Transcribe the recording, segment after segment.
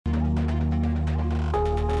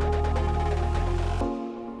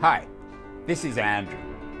Hi, this is Andrew,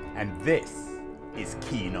 and this is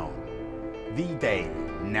Keen On, the daily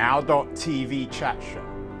Now.tv chat show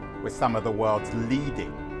with some of the world's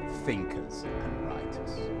leading thinkers and writers.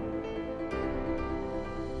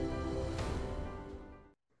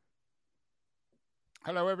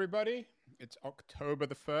 Hello, everybody. It's October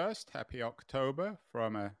the 1st. Happy October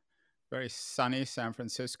from a very sunny San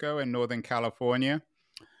Francisco in Northern California.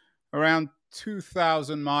 Around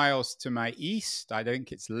 2,000 miles to my east, I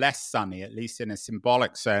think it's less sunny, at least in a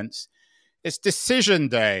symbolic sense. It's Decision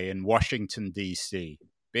Day in Washington, D.C.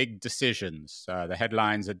 Big decisions. The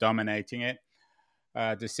headlines are dominating it.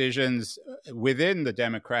 Decisions within the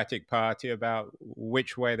Democratic Party about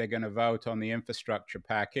which way they're going to vote on the infrastructure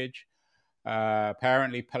package.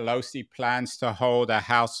 Apparently, Pelosi plans to hold a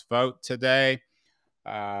House vote today.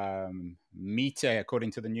 Meeting,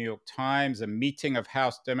 according to the New York Times, a meeting of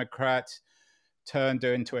House Democrats turned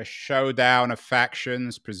into a showdown of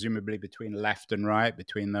factions, presumably between left and right,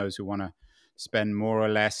 between those who want to spend more or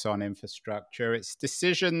less on infrastructure. It's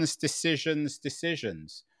decisions, decisions,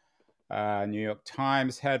 decisions. New York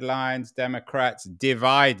Times headlines, Democrats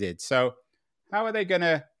divided. So how are they going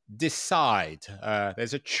to decide?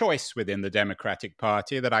 There's a choice within the Democratic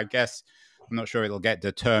Party that I guess I'm not sure it'll get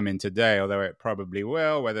determined today, although it probably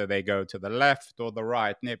will, whether they go to the left or the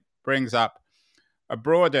right. And it brings up a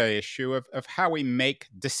broader issue of how we make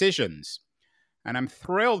decisions. And I'm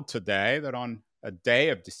thrilled today that on a day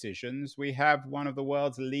of decisions, we have one of the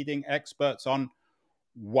world's leading experts on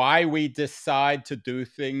why we decide to do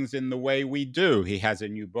things in the way we do. He has a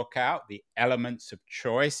new book out, The Elements of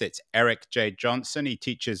Choice. It's Eric J. Johnson. He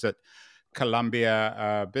teaches at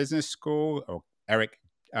Columbia Business School, or Eric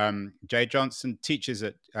J. Johnson teaches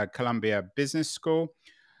at Columbia Business School.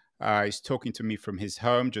 He's talking to me from his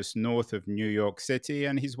home just north of New York City,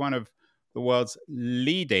 and he's one of the world's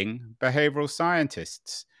leading behavioral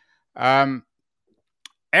scientists. Eric,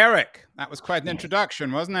 that was quite an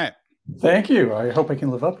introduction, wasn't it? Thank you. I hope I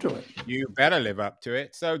can live up to it. You better live up to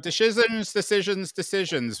it. So decisions, decisions,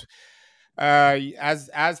 decisions.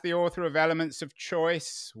 As the author of Elements of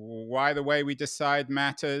Choice, why the way we decide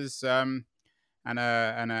matters, and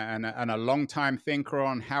a long-time thinker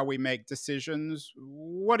on how we make decisions.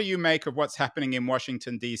 What do you make of what's happening in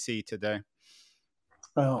Washington, D.C. today?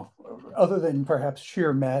 Well, other than perhaps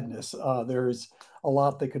sheer madness, there's a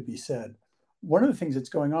lot that could be said. One of the things that's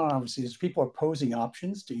going on, obviously, is people are posing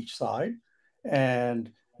options to each side.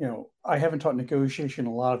 And, I haven't taught negotiation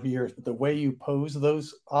in a lot of years, but the way you pose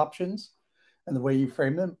those options and the way you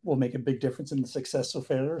frame them will make a big difference in the success or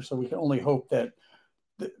failure. So we can only hope that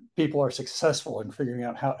people are successful in figuring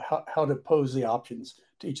out how to pose the options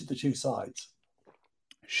to each of the two sides.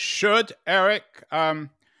 Should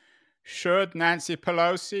Nancy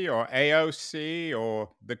Pelosi or AOC or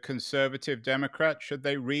the conservative Democrat, should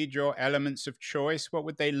they read your Elements of Choice? What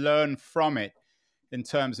would they learn from it in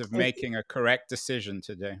terms of making a correct decision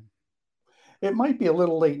today? It might be a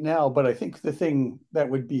little late now, but I think the thing that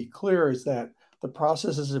would be clear is that the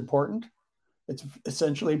process is important. It's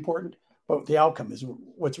essentially important. But the outcome is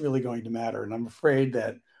what's really going to matter. And I'm afraid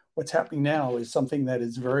that what's happening now is something that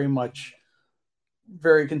is very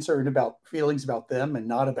concerned about feelings about them and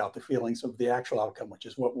not about the feelings of the actual outcome, which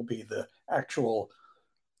is what will be the actual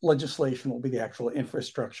legislation, will be the actual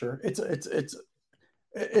infrastructure. It's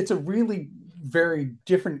a really very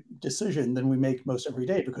different decision than we make most every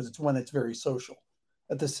day because it's one that's very social.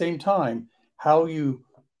 At the same time, how you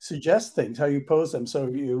suggest things, how you pose them. So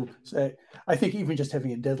you say, I think even just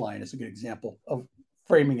having a deadline is a good example of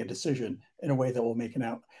framing a decision in a way that will make it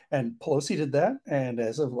out. And Pelosi did that. And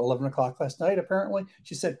as of 11 o'clock last night, apparently,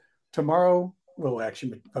 she said, tomorrow we'll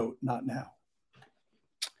actually vote, not now.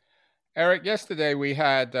 Eric, yesterday we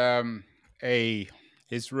had a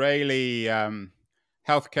Israeli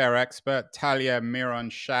healthcare expert, Talia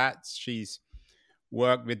Miron-Shatz. She's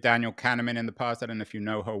worked with Daniel Kahneman in the past. I don't know if you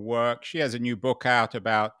know her work. She has a new book out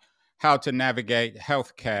about how to navigate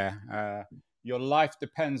healthcare. Your life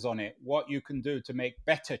depends on it, what you can do to make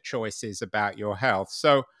better choices about your health.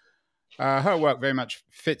 So her work very much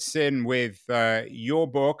fits in with your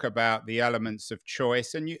book about the elements of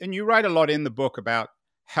choice. And you write a lot in the book about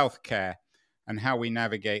healthcare and how we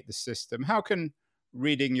navigate the system. How can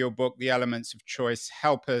reading your book, The Elements of Choice,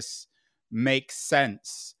 help us make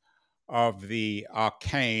sense of the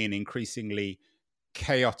arcane, increasingly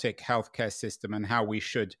chaotic healthcare system and how we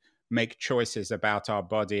should make choices about our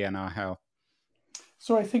body and our health?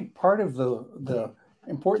 So I think part of the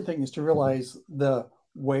important thing is to realize the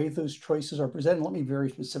way those choices are presented. Let me be very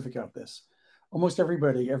specific about this. Almost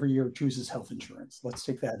everybody every year chooses health insurance. Let's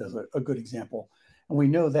take that as a good example. And we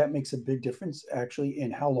know that makes a big difference actually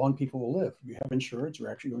in how long people will live. If you have insurance, you're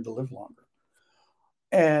actually going to live longer.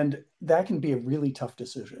 And that can be a really tough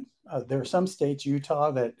decision. There are some states,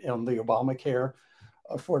 Utah, that on the Obamacare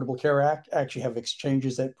Affordable Care Act actually have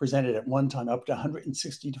exchanges that presented at one time up to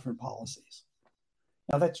 160 different policies.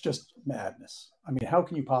 Now, that's just madness. I mean, how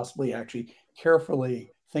can you possibly actually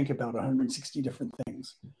carefully think about 160 different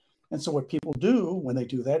things? And so what people do when they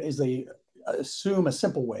do that is they assume a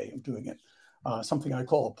simple way of doing it, something I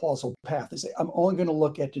call a plausible path. They say, I'm only going to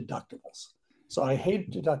look at deductibles. So I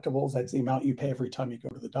hate deductibles. That's the amount you pay every time you go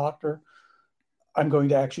to the doctor. I'm going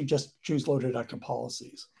to actually just choose low deductible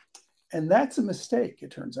policies. And that's a mistake,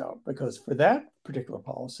 it turns out, because for that particular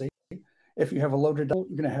policy, if you have a low deductible,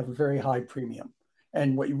 you're going to have a very high premium.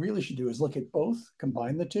 And what you really should do is look at both,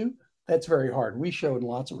 combine the two. That's very hard. We showed in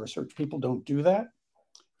lots of research, people don't do that.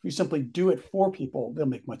 If you simply do it for people, they'll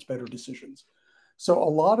make much better decisions. So a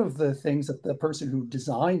lot of the things that the person who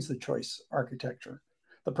designs the choice architecture,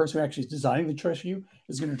 the person who actually is designing the choice for you,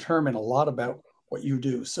 is going to determine a lot about what you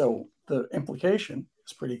do. So the implication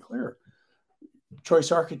is pretty clear.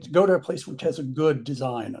 Choice architect, go to a place which has a good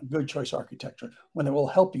design, a good choice architecture, when it will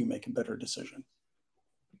help you make a better decision.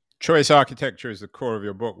 Choice architecture is the core of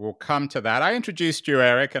your book. We'll come to that. I introduced you,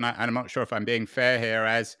 Eric, and I'm not sure if I'm being fair here,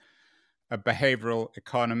 as a behavioral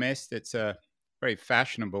economist. It's a very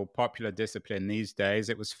fashionable, popular discipline these days.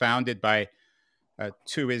 It was founded by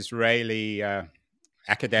two Israeli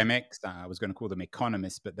academics. I was going to call them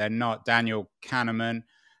economists, but they're not. Daniel Kahneman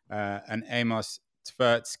and Amos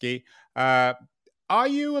Tversky. Are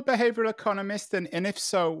you a behavioral economist? And if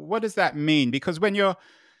so, what does that mean? Because when you're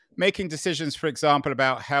making decisions, for example,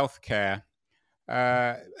 about healthcare,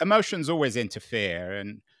 emotions always interfere.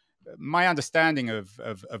 And my understanding of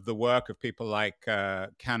the work of people like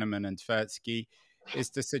Kahneman and Tversky is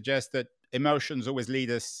to suggest that emotions always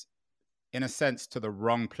lead us, in a sense, to the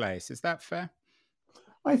wrong place. Is that fair?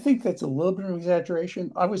 I think that's a little bit of an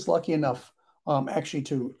exaggeration. I was lucky enough actually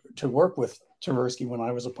to work with Tversky when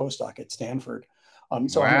I was a postdoc at Stanford.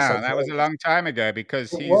 So wow, that was a long time ago,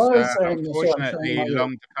 because he's unfortunately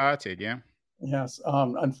long departed. Yeah. Yes,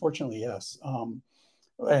 unfortunately, yes.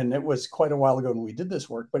 And it was quite a while ago when we did this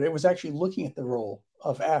work, but it was actually looking at the role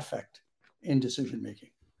of affect in decision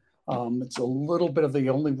making. It's a little bit of the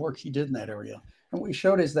only work he did in that area. And what we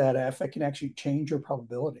showed is that affect can actually change your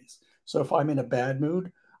probabilities. So if I'm in a bad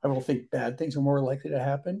mood, I will think bad things are more likely to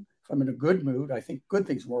happen. If I'm in a good mood, I think good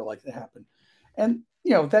things are more likely to happen. And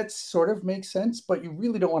that sort of makes sense, but you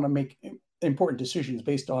really don't want to make important decisions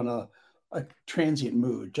based on a transient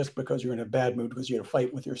mood just because you're in a bad mood because you had a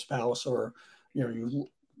fight with your spouse or your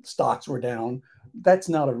stocks were down. That's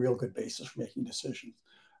not a real good basis for making decisions.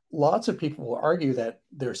 Lots of people will argue that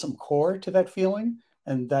there's some core to that feeling,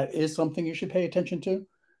 and that is something you should pay attention to.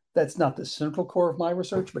 That's not the central core of my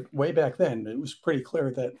research, but way back then, it was pretty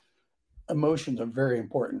clear that emotions are very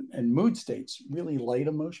important, and mood states, really light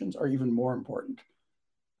emotions, are even more important.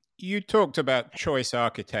 You talked about choice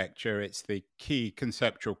architecture. It's the key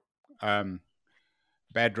conceptual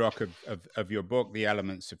bedrock of your book, The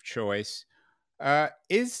Elements of Choice.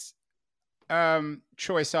 Is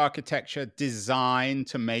choice architecture designed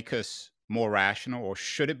to make us more rational, or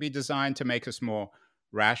should it be designed to make us more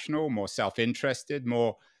rational, more self-interested,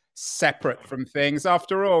 more separate from things?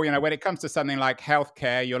 After all, when it comes to something like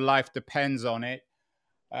healthcare, your life depends on it.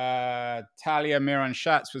 Talia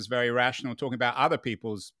Miron-Schatz was very rational, talking about other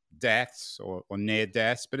people's deaths or near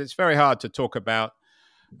deaths, but it's very hard to talk about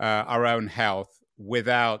our own health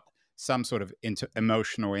without some sort of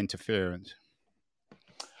emotional interference.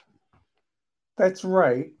 That's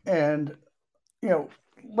right. And,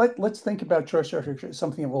 let's think about choice architecture as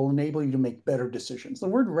something that will enable you to make better decisions. The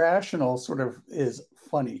word rational sort of is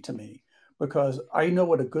funny to me because I know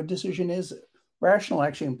what a good decision is. Rational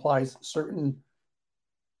actually implies certain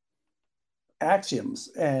axioms,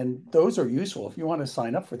 and those are useful if you want to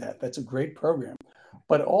sign up for that. That's a great program.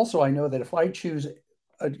 But also, I know that if I choose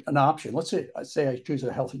an option, let's say I choose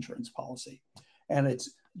a health insurance policy, and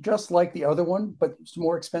it's just like the other one, but it's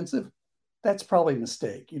more expensive, that's probably a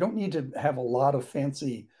mistake. You don't need to have a lot of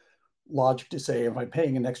fancy logic to say, if I'm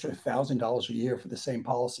paying an extra $1,000 a year for the same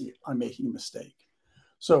policy, I'm making a mistake.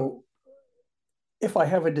 So if I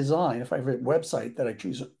have a design, if I have a website that I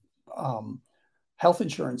choose health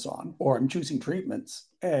insurance on, or I'm choosing treatments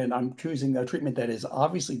and I'm choosing a treatment that is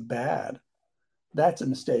obviously bad, that's a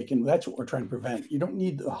mistake. And that's what we're trying to prevent. You don't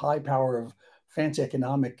need the high power of fancy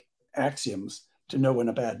economic axioms to know when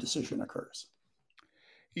a bad decision occurs.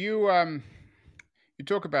 You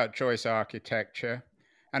talk about choice architecture,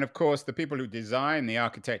 and of course, the people who design the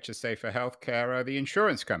architecture, say for healthcare, are the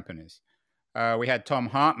insurance companies. We had Tom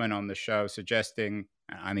Hartman on the show suggesting,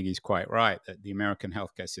 I think he's quite right, that the American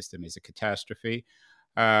healthcare system is a catastrophe.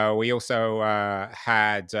 We also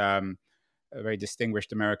had a very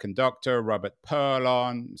distinguished American doctor, Robert Pearl,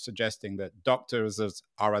 on suggesting that doctors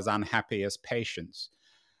are as unhappy as patients.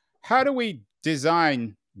 How do we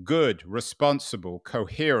design good, responsible,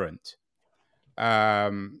 coherent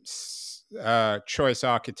choice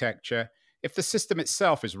architecture if the system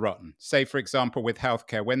itself is rotten? Say, for example, with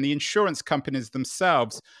healthcare, when the insurance companies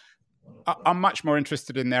themselves are much more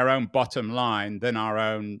interested in their own bottom line than our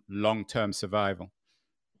own long-term survival.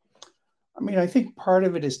 I mean, I think part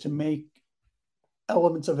of it is to make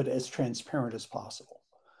elements of it as transparent as possible.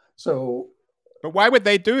 So, but why would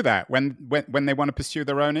they do that when they want to pursue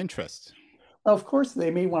their own interests? of course,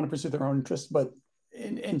 they may want to pursue their own interests, but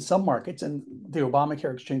in some markets, and the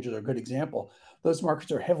Obamacare exchanges are a good example, those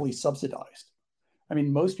markets are heavily subsidized. I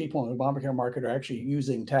mean, most people in the Obamacare market are actually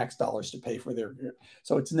using tax dollars to pay for their.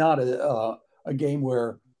 So it's not a game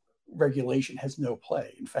where regulation has no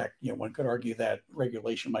play. In fact, one could argue that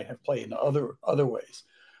regulation might have play in other ways.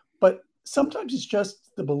 But sometimes it's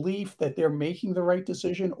just the belief that they're making the right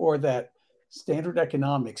decision or that standard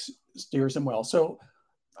economics steers them well. So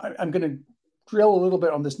I'm going to drill a little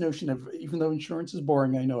bit on this notion of, even though insurance is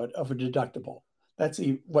boring, I know it, of a deductible. That's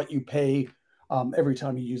what you pay every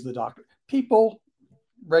time you use the doctor.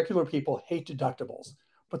 Regular people hate deductibles,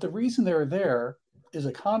 but the reason they're there is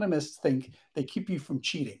economists think they keep you from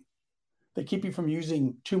cheating. They keep you from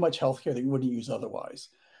using too much healthcare that you wouldn't use otherwise.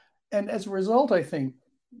 And as a result, I think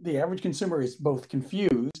the average consumer is both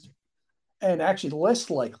confused and actually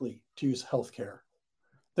less likely to use healthcare.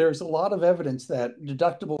 There's a lot of evidence that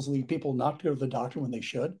deductibles lead people not to go to the doctor when they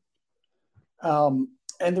should.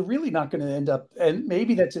 And they're really not going to end up, and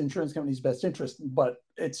maybe that's the insurance company's best interest, but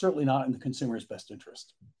it's certainly not in the consumer's best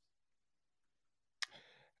interest.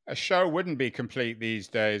 A show wouldn't be complete these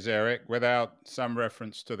days, Eric, without some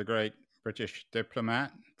reference to the great British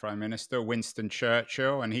diplomat, Prime Minister Winston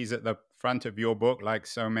Churchill, and he's at the front of your book, like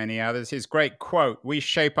so many others. His great quote, "We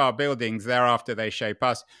shape our buildings, thereafter they shape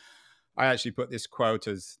us." I actually put this quote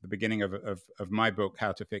as the beginning of my book,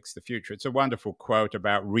 How to Fix the Future. It's a wonderful quote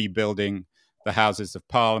about rebuilding the Houses of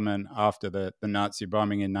Parliament after the Nazi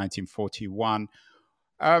bombing in 1941.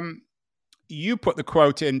 You put the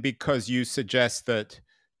quote in because you suggest that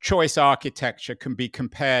choice architecture can be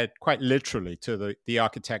compared quite literally to the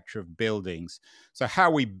architecture of buildings. So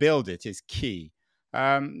how we build it is key.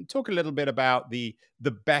 Talk a little bit about the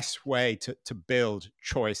best way to build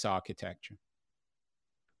choice architecture.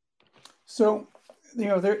 So,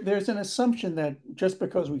 there's an assumption that just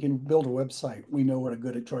because we can build a website, we know what a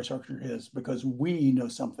good choice architecture is because we know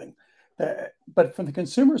something. But from the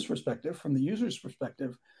consumer's perspective, from the user's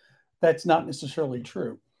perspective, that's not necessarily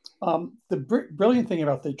true. The brilliant thing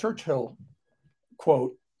about the Churchill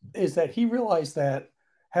quote is that he realized that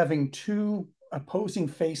having two opposing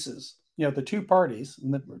faces, the two parties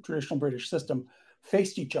in the traditional British system,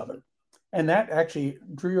 faced each other. And that actually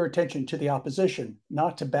drew your attention to the opposition,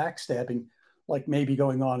 not to backstabbing, like maybe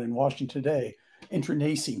going on in Washington today,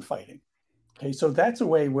 internecine fighting. Okay, so that's a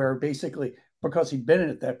way where basically, because he'd been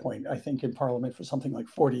at that point, I think, in Parliament for something like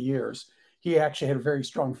 40 years, he actually had very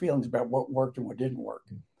strong feelings about what worked and what didn't work.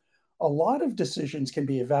 A lot of decisions can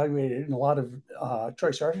be evaluated, and a lot of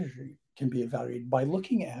choice architecture can be evaluated by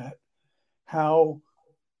looking at how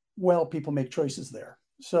well people make choices there.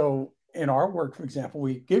 So in our work, for example,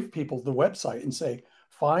 we give people the website and say,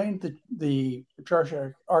 find the choice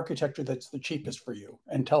architecture that's the cheapest for you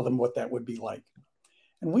and tell them what that would be like.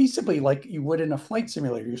 And we simply, like you would in a flight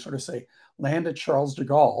simulator, you sort of say, land at Charles de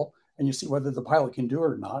Gaulle, and you see whether the pilot can do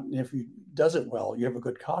it or not. And if he does it well, you have a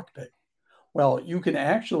good cockpit. Well, you can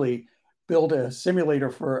actually build a simulator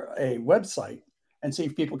for a website and see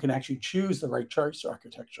if people can actually choose the right choice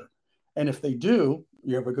architecture. And if they do,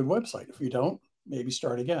 you have a good website. If you don't, maybe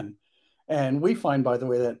start again. And we find, by the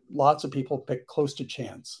way, that lots of people pick close to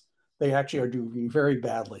chance. They actually are doing very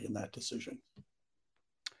badly in that decision.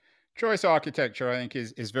 Choice architecture, I think,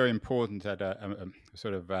 is very important at a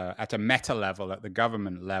sort of at a meta level, at the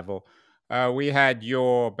government level. We had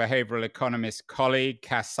your behavioral economist colleague,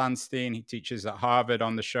 Cass Sunstein. He teaches at Harvard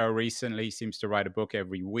on the show recently. He seems to write a book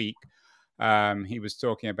every week. He was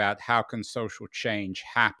talking about how can social change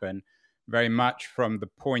happen, very much from the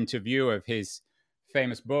point of view of his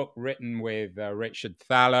famous book written with Richard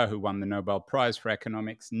Thaler, who won the Nobel Prize for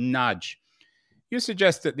Economics, Nudge. You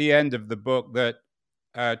suggest at the end of the book that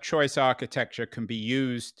choice architecture can be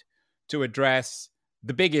used to address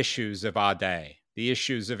the big issues of our day, the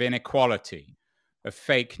issues of inequality, of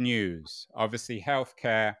fake news, obviously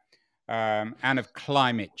healthcare, and of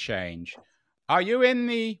climate change. Are you in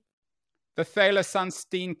the the Thaler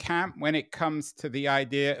Sunstein camp when it comes to the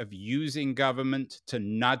idea of using government to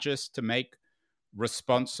nudge us to make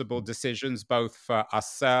responsible decisions, both for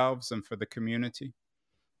ourselves and for the community?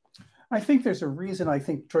 I think there's a reason I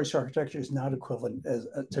think choice architecture is not equivalent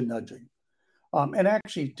to nudging. And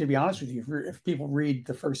actually, to be honest with you, if people read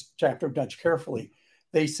the first chapter of Nudge carefully,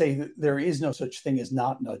 they say that there is no such thing as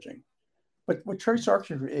not nudging. But what choice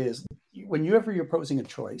architecture is, whenever you're posing a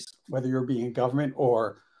choice, whether you're being a government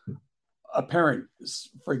or a parent,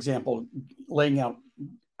 for example, laying out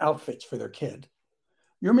outfits for their kid,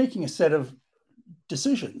 you're making a set of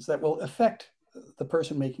decisions that will affect the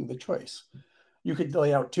person making the choice. You could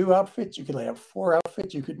lay out 2 outfits, you could lay out 4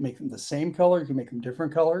 outfits, you could make them the same color, you could make them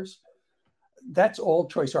different colors. That's all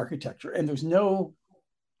choice architecture. And there's no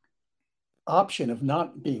option of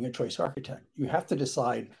not being a choice architect. You have to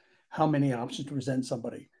decide how many options to present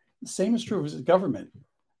somebody. The same is true as the government.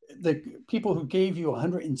 The people who gave you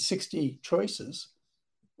 160 choices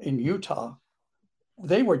in Utah,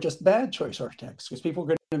 they were just bad choice architects because people were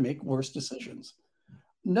going to make worse decisions.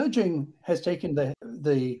 Nudging has taken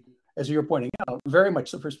the as you're pointing out, very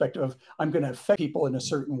much the perspective of I'm going to affect people in a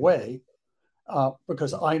certain way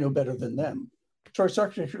because I know better than them. Choice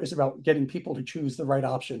architecture is about getting people to choose the right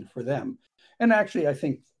option for them. And actually, I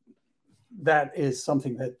think that is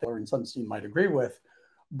something that Thaler and Sunstein might agree with.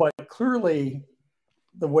 But clearly,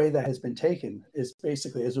 the way that has been taken is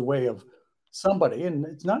basically as a way of somebody, and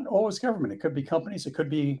it's not always government. It could be companies. It could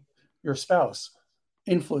be your spouse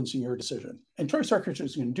influencing your decision. And choice architecture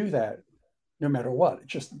is going to do that no matter what.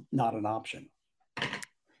 It's just not an option.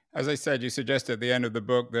 As I said, you suggest at the end of the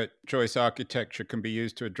book that choice architecture can be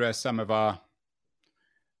used to address some of our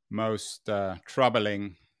most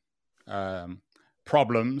troubling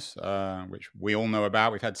problems, which we all know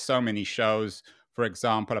about. We've had so many shows, for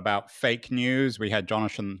example, about fake news. We had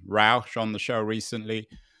Jonathan Rauch on the show recently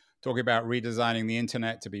talking about redesigning the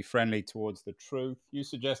internet to be friendly towards the truth. You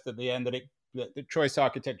suggest at the end that the choice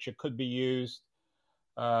architecture could be used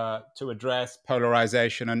to address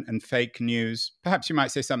polarization and fake news. Perhaps you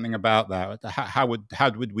might say something about that. How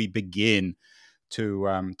would we begin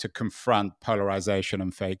to confront polarization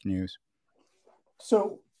and fake news?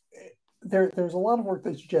 So there's a lot of work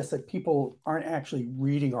that suggests that people aren't actually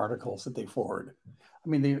reading articles that they forward. I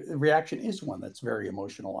mean, the reaction is one that's very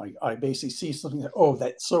emotional. I basically see something that, oh,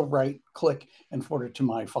 that's so right, click and forward it to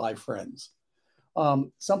my 5 friends.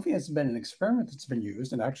 Something that's been an experiment that's been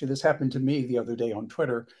used, and actually this happened to me the other day on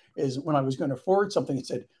Twitter, is when I was going to forward something, it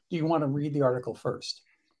said, do you want to read the article first?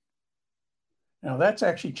 Now that's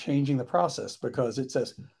actually changing the process because it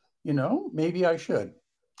says, maybe I should.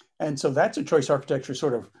 And so that's a choice architecture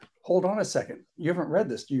sort of, hold on a second, you haven't read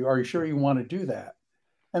this. Are you sure you want to do that?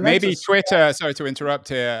 And maybe Twitter, sorry to interrupt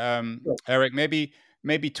here, Eric,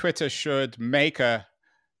 maybe Twitter should make a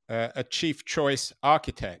chief choice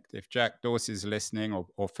architect, if Jack Dorsey's listening, or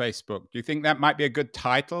Facebook. Do you think that might be a good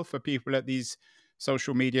title for people at these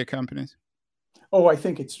social media companies? Oh, I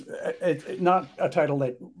think it's not a title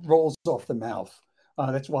that rolls off the mouth.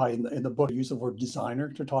 That's why in the book I use the word designer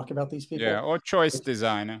to talk about these people. Yeah, or choice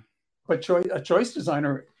designer. But a choice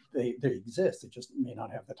designer, they exist. It just may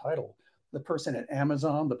not have the title. The person at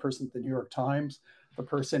Amazon, the person at the New York Times, the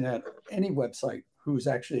person at any website who's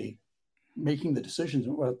actually making the decisions,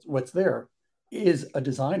 what's there, is a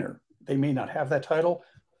designer. They may not have that title,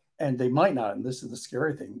 and they might not, and this is the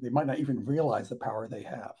scary thing, they might not even realize the power they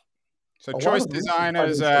have. So choice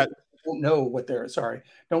designers don't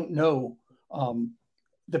know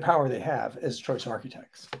the power they have as choice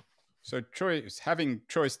architects. So having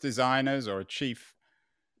choice designers or a chief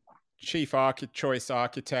choice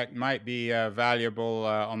architect might be valuable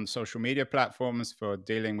on social media platforms for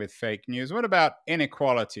dealing with fake news. What about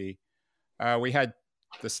inequality? We had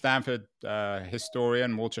the Stanford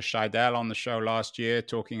historian Walter Scheidel on the show last year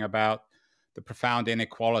talking about the profound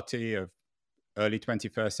inequality of early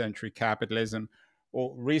 21st century capitalism.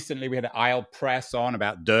 Or recently we had Isle Press on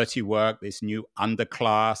about dirty work, this new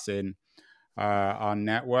underclass in our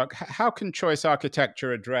network. How can choice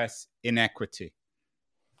architecture address inequity?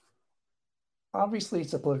 Obviously,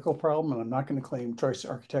 it's a political problem, and I'm not going to claim choice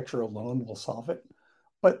architecture alone will solve it.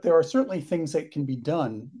 But there are certainly things that can be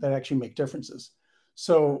done that actually make differences.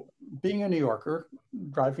 So being a New Yorker,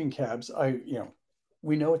 driving cabs,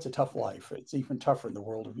 we know it's a tough life. It's even tougher in the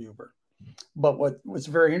world of Uber. But what's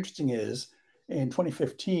very interesting is in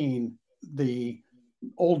 2015, the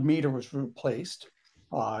old meter was replaced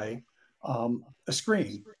by a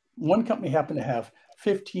screen. One company happened to have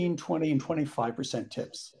 15, 20, and 25%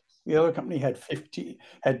 tips. The other company had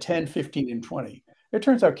 10, 15, and 20. It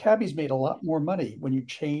turns out cabbies made a lot more money when you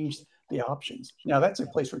changed the options. Now, that's a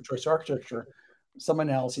place where choice architecture some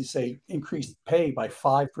analyses say increased pay by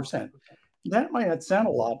 5%. That might not sound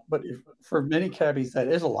a lot, but for many cabbies, that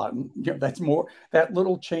is a lot. And that's more, that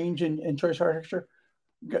little change in choice architecture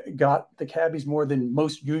got the cabbies more than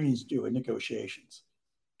most unions do in negotiations.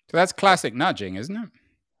 So that's classic nudging, isn't it?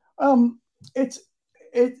 It's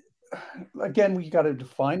it again, we got to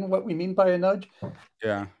define what we mean by a nudge.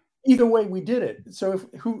 Yeah. Either way, we did it. So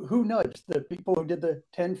who nudged? The people who did the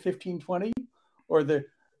 10, 15, 20 or the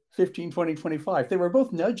 15, 20, 25? They were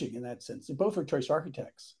both nudging in that sense. They both were choice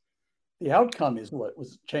architects. The outcome is what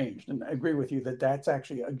was changed. And I agree with you that that's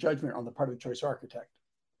actually a judgment on the part of the choice architect.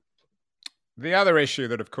 The other issue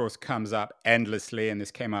that, of course, comes up endlessly, and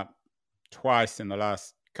this came up twice in the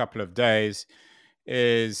last couple of days,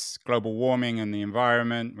 is global warming and the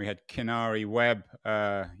environment. We had Kinari Webb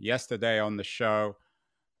yesterday on the show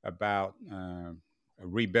about a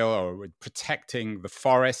rebuild or protecting the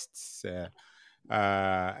forests.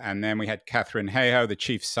 And then we had Katharine Hayhoe, the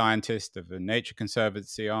chief scientist of the Nature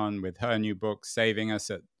Conservancy, on with her new book, Saving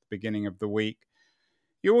Us, at the beginning of the week.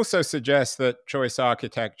 You also suggest that choice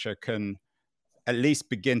architecture can at least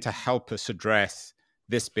begin to help us address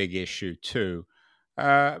this big issue too.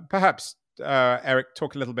 Perhaps, Eric,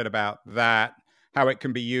 talk a little bit about that, how it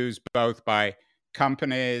can be used both by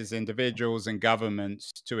companies, individuals, and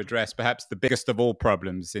governments to address perhaps the biggest of all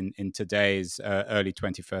problems in today's early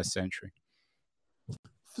 21st century.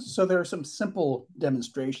 So there are some simple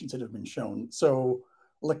demonstrations that have been shown. So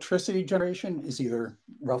electricity generation is either,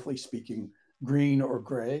 roughly speaking, green or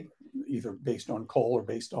gray, either based on coal or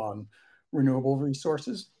based on renewable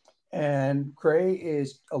resources. And gray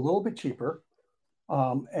is a little bit cheaper.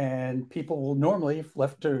 And people will normally, if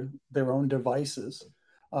left to their own devices,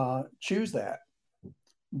 choose that.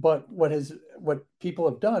 But what people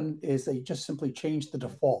have done is they just simply change the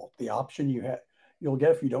default, the option you'll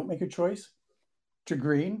get if you don't make a choice, to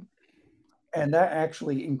green. And that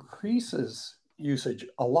actually increases usage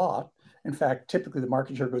a lot. In fact, typically the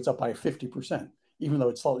market share goes up by 50%, even though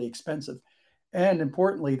it's slightly expensive. And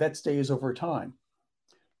importantly, that stays over time.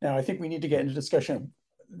 Now, I think we need to get into discussion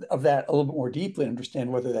of that a little bit more deeply and understand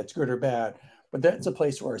whether that's good or bad. But that's a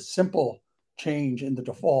place where a simple change in the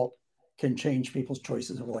default can change people's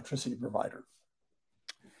choices of electricity provider.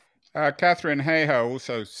 Katharine Hayhoe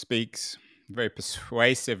also speaks very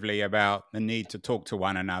persuasively about the need to talk to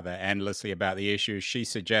one another endlessly about the issues. She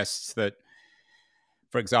suggests that,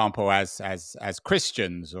 for example, as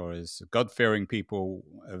Christians or as God-fearing people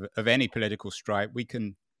of any political stripe, we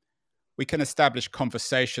can establish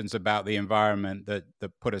conversations about the environment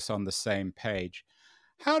that put us on the same page.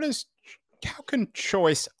 How can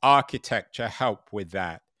choice architecture help with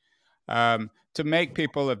that? To make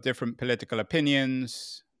people of different political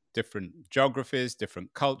opinions, different geographies,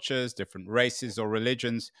 different cultures, different races or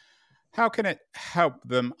religions, how can it help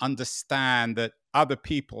them understand that other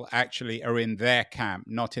people actually are in their camp,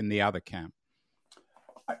 not in the other camp?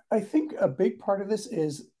 I think a big part of this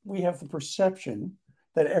is we have the perception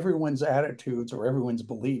that everyone's attitudes or everyone's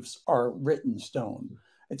beliefs are written in stone.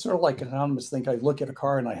 It's sort of like economists think I look at a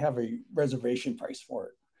car and I have a reservation price for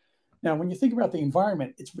it. Now, when you think about the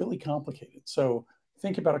environment, it's really complicated. So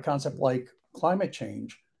think about a concept like climate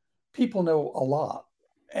change. People know a lot,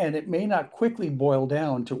 and it may not quickly boil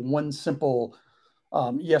down to one simple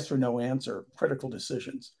yes or no answer, critical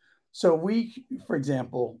decisions. So we, for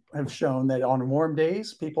example, have shown that on warm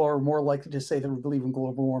days, people are more likely to say they believe in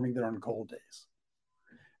global warming than on cold days.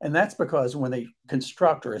 And that's because when they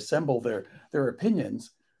construct or assemble their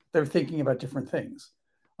opinions, they're thinking about different things.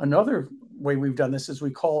 Another way we've done this is we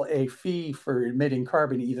call a fee for emitting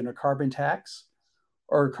carbon either a carbon tax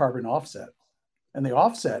or a carbon offset. And the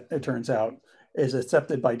offset, it turns out, is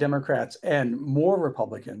accepted by Democrats and more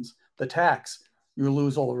Republicans. The tax, you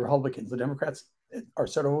lose all the Republicans. The Democrats are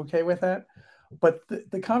sort of okay with that. But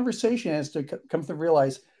the conversation has to come to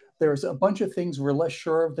realize there's a bunch of things we're less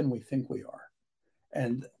sure of than we think we are.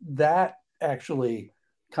 And that actually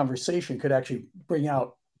conversation could actually bring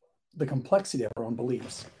out the complexity of our own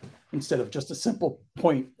beliefs instead of just a simple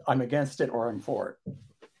point, I'm against it or I'm for it.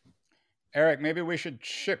 Eric, maybe we should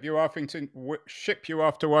ship you off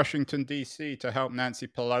to Washington, D.C. to help Nancy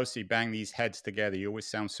Pelosi bang these heads together. You always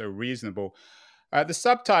sound so reasonable. The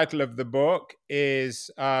subtitle of the book is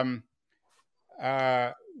Why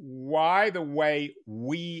the Way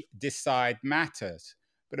We Decide Matters.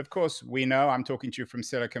 But of course, we know, I'm talking to you from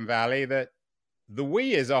Silicon Valley, that the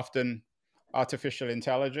we is often artificial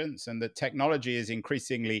intelligence and that technology is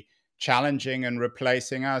increasingly challenging and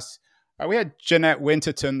replacing us. We had Jeanette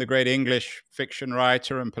Winterton, the great English fiction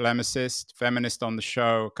writer and polemicist, feminist, on the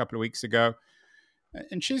show a couple of weeks ago.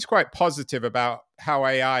 And she's quite positive about how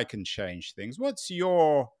AI can change things. What's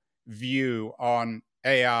your view on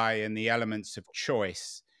AI and the elements of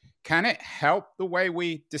choice? Can it help the way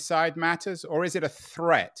we decide matters, or is it a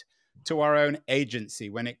threat to our own agency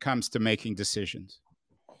when it comes to making decisions?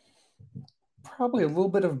 Probably a little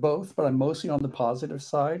bit of both, but I'm mostly on the positive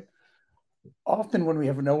side. Often when we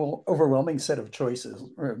have an overwhelming set of choices,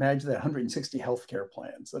 or imagine that 160 healthcare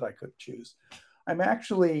plans that I could choose,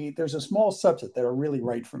 there's a small subset that are really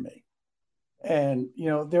right for me. And,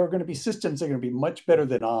 there are going to be systems that are going to be much better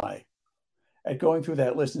than I at going through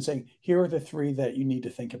that list and saying, here are the three that you need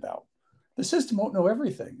to think about. The system won't know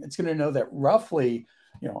everything. It's going to know that roughly,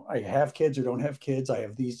 I have kids or don't have kids. I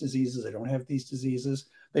have these diseases. I don't have these diseases.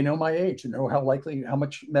 They know my age and know how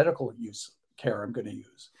much medical use care I'm going to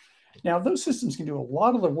use. Now, those systems can do a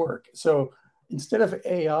lot of the work. So instead of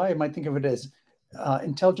AI, I might think of it as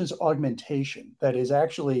intelligence augmentation. That is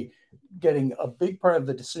actually getting a big part of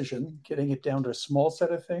the decision, getting it down to a small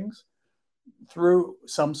set of things through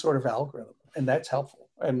some sort of algorithm. And that's helpful.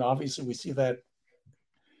 And obviously we see that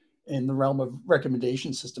in the realm of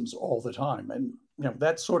recommendation systems all the time. And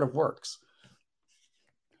that sort of works.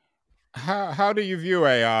 How do you view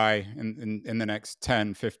AI in the next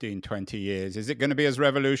 10, 15, 20 years? Is it going to be as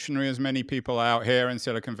revolutionary as many people out here in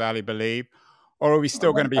Silicon Valley believe? Or are we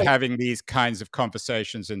still going to be having these kinds of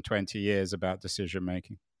conversations in 20 years about decision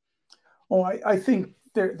making? Well, I think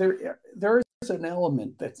there is an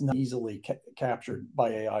element that's not easily captured by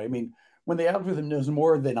AI. I mean, when the algorithm knows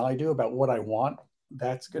more than I do about what I want,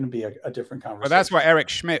 that's going to be a different conversation. Well, that's what Eric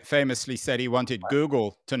Schmidt famously said he wanted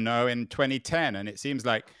Google to know in 2010. And it seems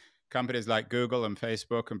like companies like Google and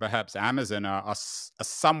Facebook and perhaps Amazon are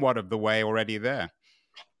somewhat of the way already there.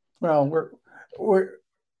 Well,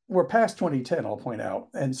 we're past 2010, I'll point out.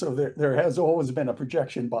 And so there has always been a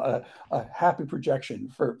projection, but a happy projection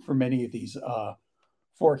for many of these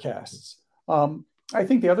forecasts. I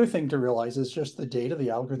think the other thing to realize is just the data the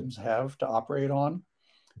algorithms have to operate on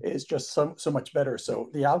is just so much better. So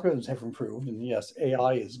the algorithms have improved, and yes,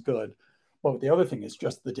 AI is good. But the other thing is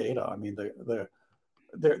just the data. I mean,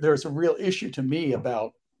 there's a real issue to me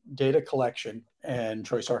about data collection and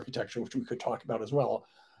choice architecture, which we could talk about as well.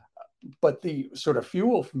 But the sort of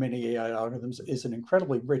fuel for many AI algorithms is an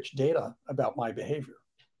incredibly rich data about my behavior.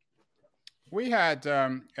 We had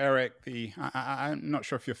Eric, I'm not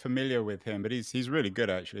sure if you're familiar with him, but he's really good,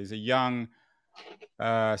 actually. He's a young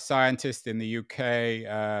scientist in the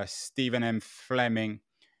UK, Stephen M. Fleming.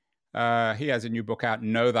 He has a new book out,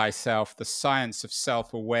 Know Thyself, The Science of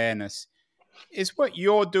Self-Awareness. Is what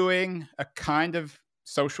you're doing a kind of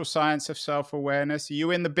social science of self-awareness? Are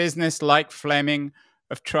you in the business, like Fleming,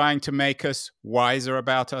 of trying to make us wiser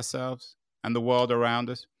about ourselves and the world around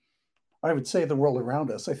us? I would say the world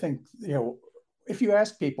around us. I think, if you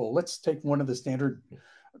ask people, let's take one of the standard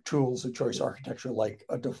tools of choice architecture, like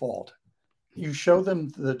a default. You show them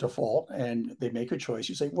the default and they make a choice.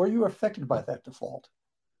 You say, were you affected by that default?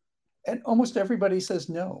 And almost everybody says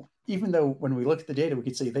no, even though when we look at the data, we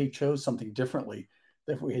could say they chose something differently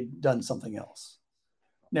than if we had done something else.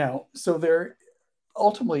 Now, so there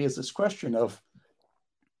ultimately is this question of,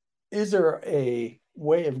 is there a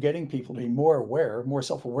way of getting people to be more aware, more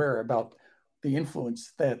self-aware about the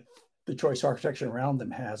influence that the choice architecture around them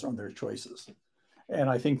has on their choices? And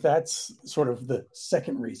I think that's sort of the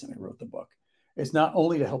second reason I wrote the book. It's not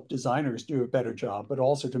only to help designers do a better job, but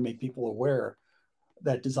also to make people aware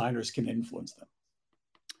that designers can influence them.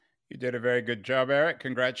 You did a very good job, Eric.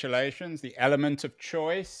 Congratulations. The Element of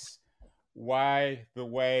Choice, Why the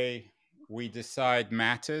Way We Decide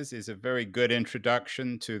Matters, is a very good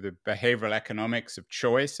introduction to the behavioral economics of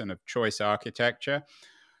choice and of choice architecture.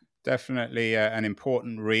 Definitely an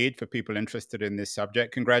important read for people interested in this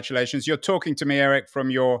subject. Congratulations. You're talking to me, Eric, from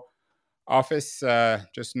your office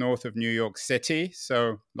just north of New York City.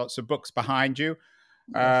 So lots of books behind you.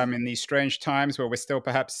 In these strange times where we're still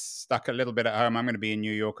perhaps stuck a little bit at home. I'm going to be in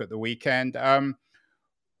New York at the weekend.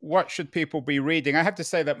 What should people be reading? I have to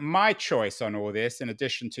say that my choice on all this, in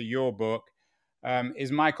addition to your book,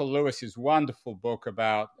 is Michael Lewis's wonderful book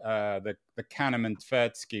about the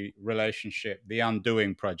Kahneman-Tversky relationship, The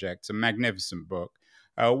Undoing Project. It's a magnificent book.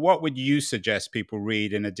 What would you suggest people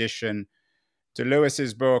read in addition to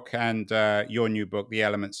Lewis's book and your new book, The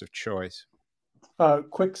Elements of Choice?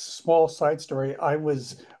 Quick, small side story. I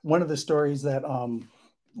was one of the stories that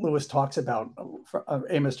Lewis talks about,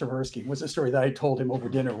 Amos Tversky, was a story that I told him over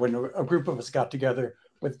dinner when a group of us got together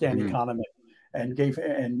with Danny Kahneman and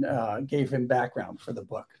gave him background for the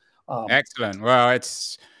book. Excellent. Well,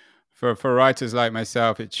 it's for writers like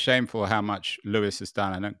myself, it's shameful how much Lewis has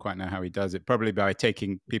done. I don't quite know how he does it. Probably by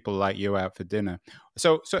taking people like you out for dinner.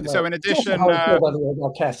 So in addition, how I feel, by the way,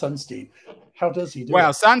 about Cass Sunstein. How does he do it?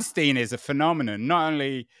 Well, it? Sunstein is a phenomenon. Not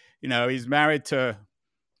only he's married to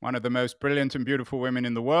one of the most brilliant and beautiful women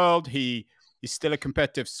in the world. He's still a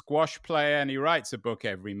competitive squash player, and he writes a book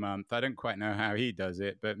every month. I don't quite know how he does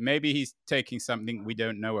it, but maybe he's taking something we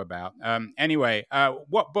don't know about. Anyway,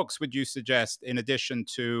 what books would you suggest in addition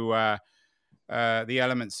to The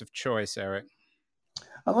Elements of Choice, Eric?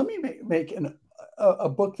 Let me make a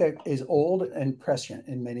book that is old and prescient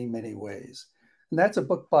in many, many ways. And that's a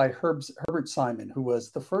book by Herbert Simon, who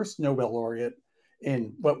was the first Nobel laureate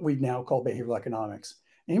in what we now call behavioral economics.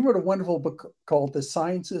 And he wrote a wonderful book called The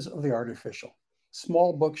Sciences of the Artificial.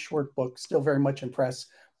 Small book, short book, still very much impressed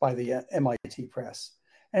by the MIT Press.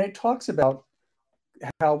 And it talks about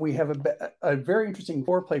how we have a very interesting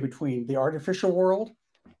foreplay between the artificial world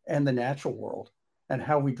and the natural world, and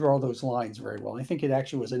how we draw those lines very well. I think it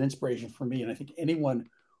actually was an inspiration for me, and I think anyone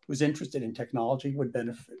who's interested in technology would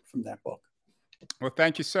benefit from that book. Well,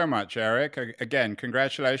 thank you so much, Eric. Again,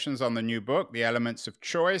 congratulations on the new book, The Elements of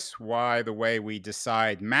Choice, Why the Way We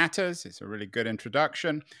Decide Matters. It's a really good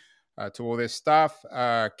introduction to all this stuff.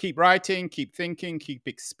 Keep writing, keep thinking, keep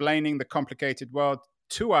explaining the complicated world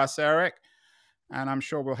to us, Eric. And I'm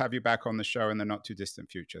sure we'll have you back on the show in the not too distant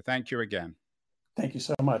future. Thank you again. Thank you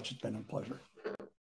so much. It's been a pleasure.